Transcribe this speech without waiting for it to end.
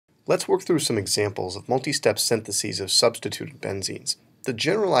Let's work through some examples of multi-step syntheses of substituted benzenes. The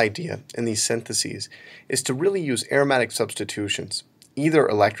general idea in these syntheses is to really use aromatic substitutions, either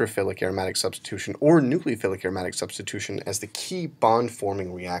electrophilic aromatic substitution or nucleophilic aromatic substitution, as the key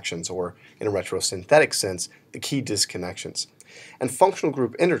bond-forming reactions, or in a retrosynthetic sense, the key disconnections, and functional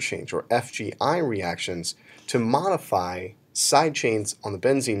group interchange, or FGI reactions, to modify side chains on the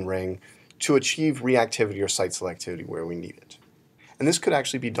benzene ring to achieve reactivity or site selectivity where we need it. And this could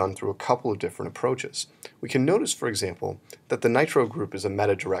actually be done through a couple of different approaches. We can notice, for example, that the nitro group is a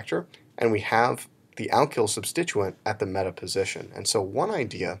meta-director, and we have the alkyl substituent at the meta position. And so one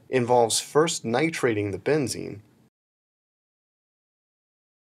idea involves first nitrating the benzene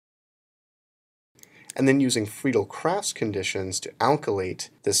and then using Friedel-Crafts conditions to alkylate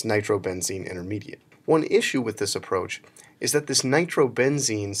this nitrobenzene intermediate. One issue with this approach is that this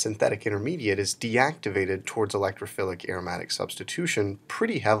nitrobenzene synthetic intermediate is deactivated towards electrophilic aromatic substitution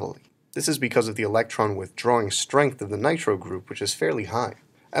pretty heavily. This is because of the electron withdrawing strength of the nitro group, which is fairly high.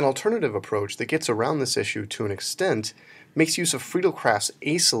 An alternative approach that gets around this issue to an extent makes use of Friedel-Crafts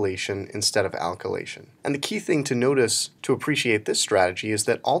acylation instead of alkylation. And the key thing to notice to appreciate this strategy is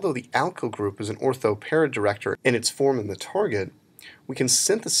that although the alkyl group is an ortho-para-director in its form in the target, we can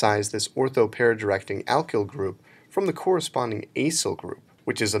synthesize this ortho-para-directing alkyl group from the corresponding acyl group,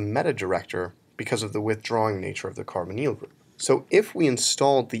 which is a meta-director because of the withdrawing nature of the carbonyl group. So if we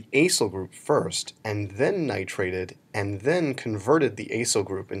installed the acyl group first, and then nitrated, and then converted the acyl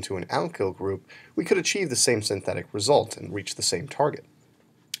group into an alkyl group, we could achieve the same synthetic result and reach the same target.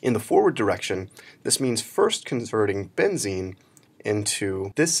 In the forward direction, this means first converting benzene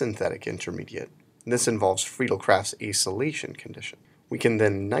into this synthetic intermediate. This involves Friedel-Crafts acylation condition. We can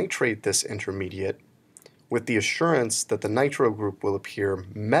then nitrate this intermediate with the assurance that the nitro group will appear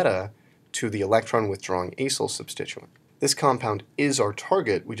meta to the electron withdrawing acyl substituent. This compound is our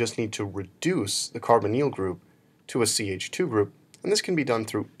target. We just need to reduce the carbonyl group to a CH2 group, and this can be done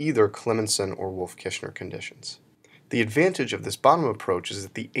through either Clemmensen or Wolff-Kishner conditions. The advantage of this bottom approach is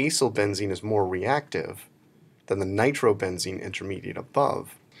that the acyl benzene is more reactive than the nitrobenzene intermediate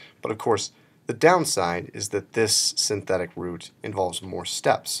above, but of course the downside is that this synthetic route involves more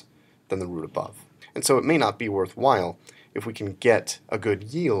steps than the route above. And so it may not be worthwhile if we can get a good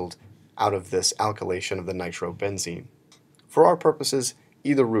yield out of this alkylation of the nitrobenzene. For our purposes,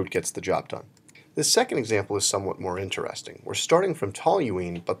 either route gets the job done. This second example is somewhat more interesting. We're starting from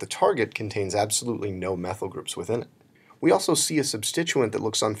toluene, but the target contains absolutely no methyl groups within it. We also see a substituent that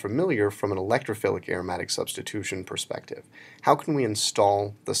looks unfamiliar from an electrophilic aromatic substitution perspective. How can we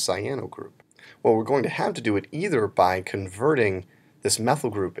install the cyano group? Well, we're going to have to do it either by converting this methyl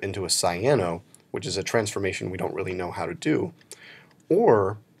group into a cyano, which is a transformation we don't really know how to do,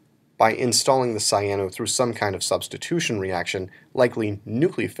 or by installing the cyano through some kind of substitution reaction, likely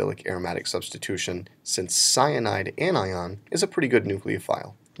nucleophilic aromatic substitution, since cyanide anion is a pretty good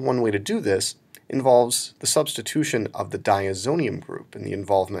nucleophile. One way to do this involves the substitution of the diazonium group and the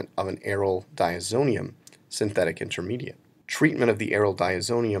involvement of an aryl diazonium synthetic intermediate. Treatment of the aryl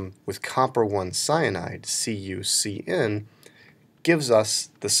diazonium with copper 1 cyanide, CuCN, gives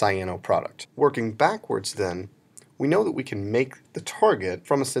us the cyano product. Working backwards then, we know that we can make the target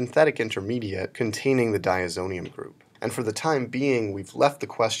from a synthetic intermediate containing the diazonium group. And for the time being, we've left the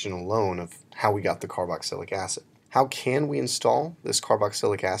question alone of how we got the carboxylic acid. How can we install this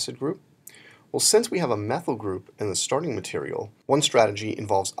carboxylic acid group? Well, since we have a methyl group in the starting material, one strategy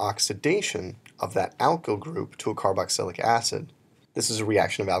involves oxidation of that alkyl group to a carboxylic acid. This is a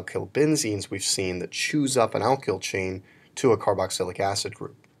reaction of alkyl benzenes we've seen that chews up an alkyl chain to a carboxylic acid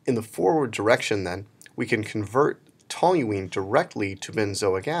group. In the forward direction then, we can convert toluene directly to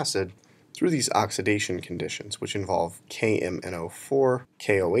benzoic acid through these oxidation conditions, which involve KMNO4,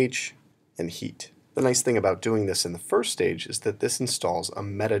 KOH, and heat. The nice thing about doing this in the first stage is that this installs a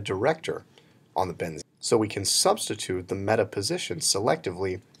meta-director on the benzene, so we can substitute the meta position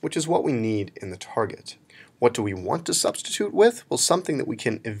selectively, which is what we need in the target. What do we want to substitute with? Well, something that we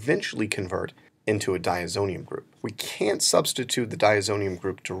can eventually convert into a diazonium group. We can't substitute the diazonium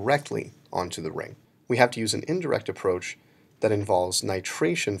group directly onto the ring. We have to use an indirect approach that involves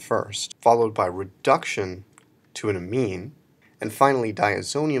nitration first, followed by reduction to an amine, and finally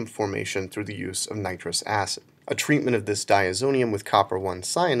diazonium formation through the use of nitrous acid. A treatment of this diazonium with copper 1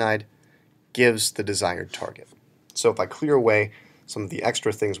 cyanide gives the desired target. So if I clear away some of the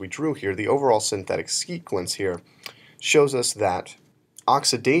extra things we drew here, the overall synthetic sequence here shows us that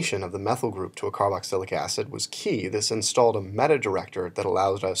oxidation of the methyl group to a carboxylic acid was key. This installed a meta-director that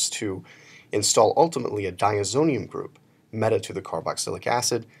allowed us to install ultimately a diazonium group, meta to the carboxylic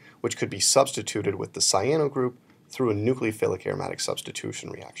acid, which could be substituted with the cyano group through a nucleophilic aromatic substitution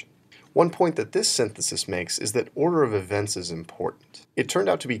reaction. One point that this synthesis makes is that order of events is important. It turned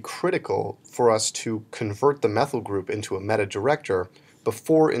out to be critical for us to convert the methyl group into a meta-director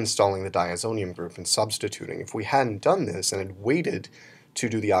before installing the diazonium group and substituting. If we hadn't done this and had waited to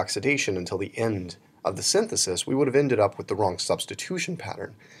do the oxidation until the end of the synthesis, we would have ended up with the wrong substitution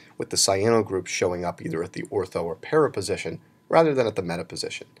pattern, with the cyano group showing up either at the ortho or para position rather than at the meta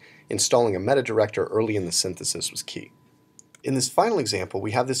position. Installing a meta-director early in the synthesis was key. In this final example,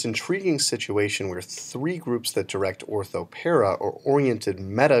 we have this intriguing situation where three groups that direct ortho-para are oriented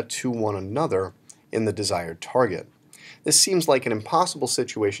meta to one another in the desired target. This seems like an impossible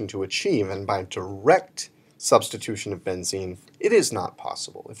situation to achieve, and by direct substitution of benzene, it is not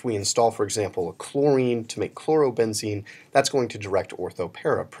possible. If we install, for example, a chlorine to make chlorobenzene, that's going to direct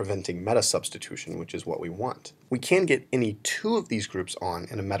ortho-para, preventing meta-substitution, which is what we want. We can get any two of these groups on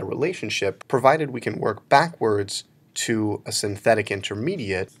in a meta-relationship, provided we can work backwards to a synthetic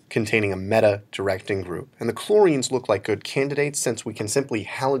intermediate containing a meta-directing group. And the chlorines look like good candidates since we can simply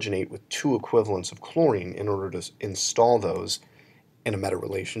halogenate with two equivalents of chlorine in order to install those in a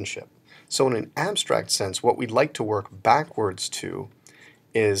meta-relationship. So in an abstract sense, what we'd like to work backwards to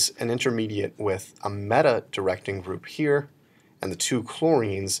is an intermediate with a meta-directing group here and the two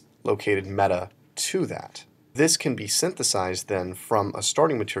chlorines located meta to that. This can be synthesized then from a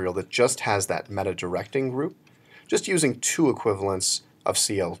starting material that just has that meta-directing group, just using two equivalents of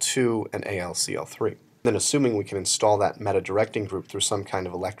Cl2 and AlCl3. Then assuming we can install that meta-directing group through some kind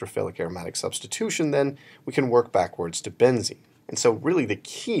of electrophilic aromatic substitution, then we can work backwards to benzene. And so really the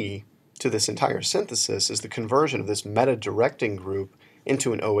key to this entire synthesis is the conversion of this meta-directing group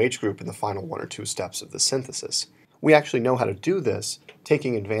into an OH group in the final one or two steps of the synthesis. We actually know how to do this,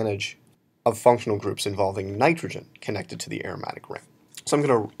 taking advantage of functional groups involving nitrogen connected to the aromatic ring. So I'm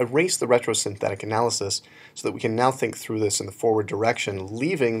going to erase the retrosynthetic analysis so that we can now think through this in the forward direction,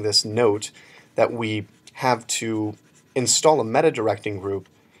 leaving this note that we have to install a meta-directing group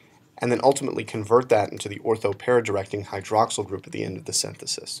and then ultimately convert that into the ortho-para-directing hydroxyl group at the end of the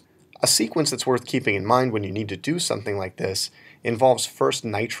synthesis. A sequence that's worth keeping in mind when you need to do something like this involves first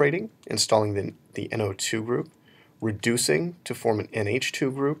nitrating, installing the NO2 group, reducing to form an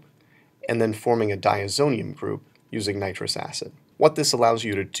NH2 group, and then forming a diazonium group using nitrous acid. What this allows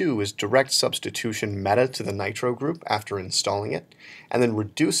you to do is direct substitution meta to the nitro group after installing it, and then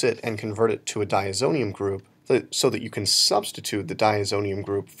reduce it and convert it to a diazonium group so that you can substitute the diazonium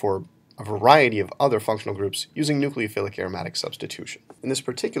group for a variety of other functional groups using nucleophilic aromatic substitution. In this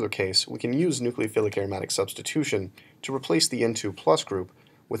particular case, we can use nucleophilic aromatic substitution to replace the N2 plus group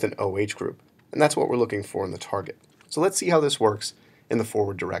with an OH group, and that's what we're looking for in the target. So let's see how this works in the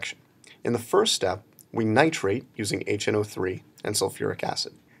forward direction. In the first step, we nitrate using HNO3 and sulfuric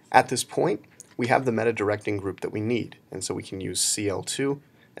acid. At this point, we have the meta-directing group that we need, and so we can use Cl2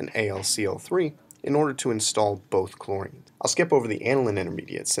 and AlCl3 in order to install both chlorines. I'll skip over the aniline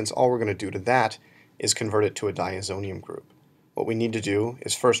intermediate since all we're going to do to that is convert it to a diazonium group. What we need to do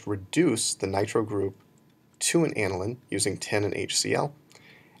is first reduce the nitro group to an aniline using tin and HCl,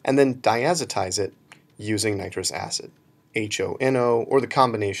 and then diazotize it using nitrous acid, HONO, or the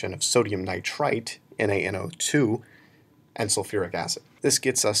combination of sodium nitrite, NaNO2, and sulfuric acid. This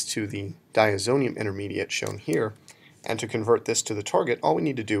gets us to the diazonium intermediate shown here, and to convert this to the target, all we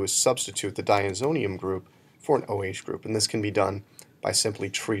need to do is substitute the diazonium group for an OH group, and this can be done by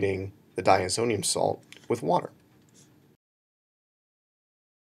simply treating the diazonium salt with water.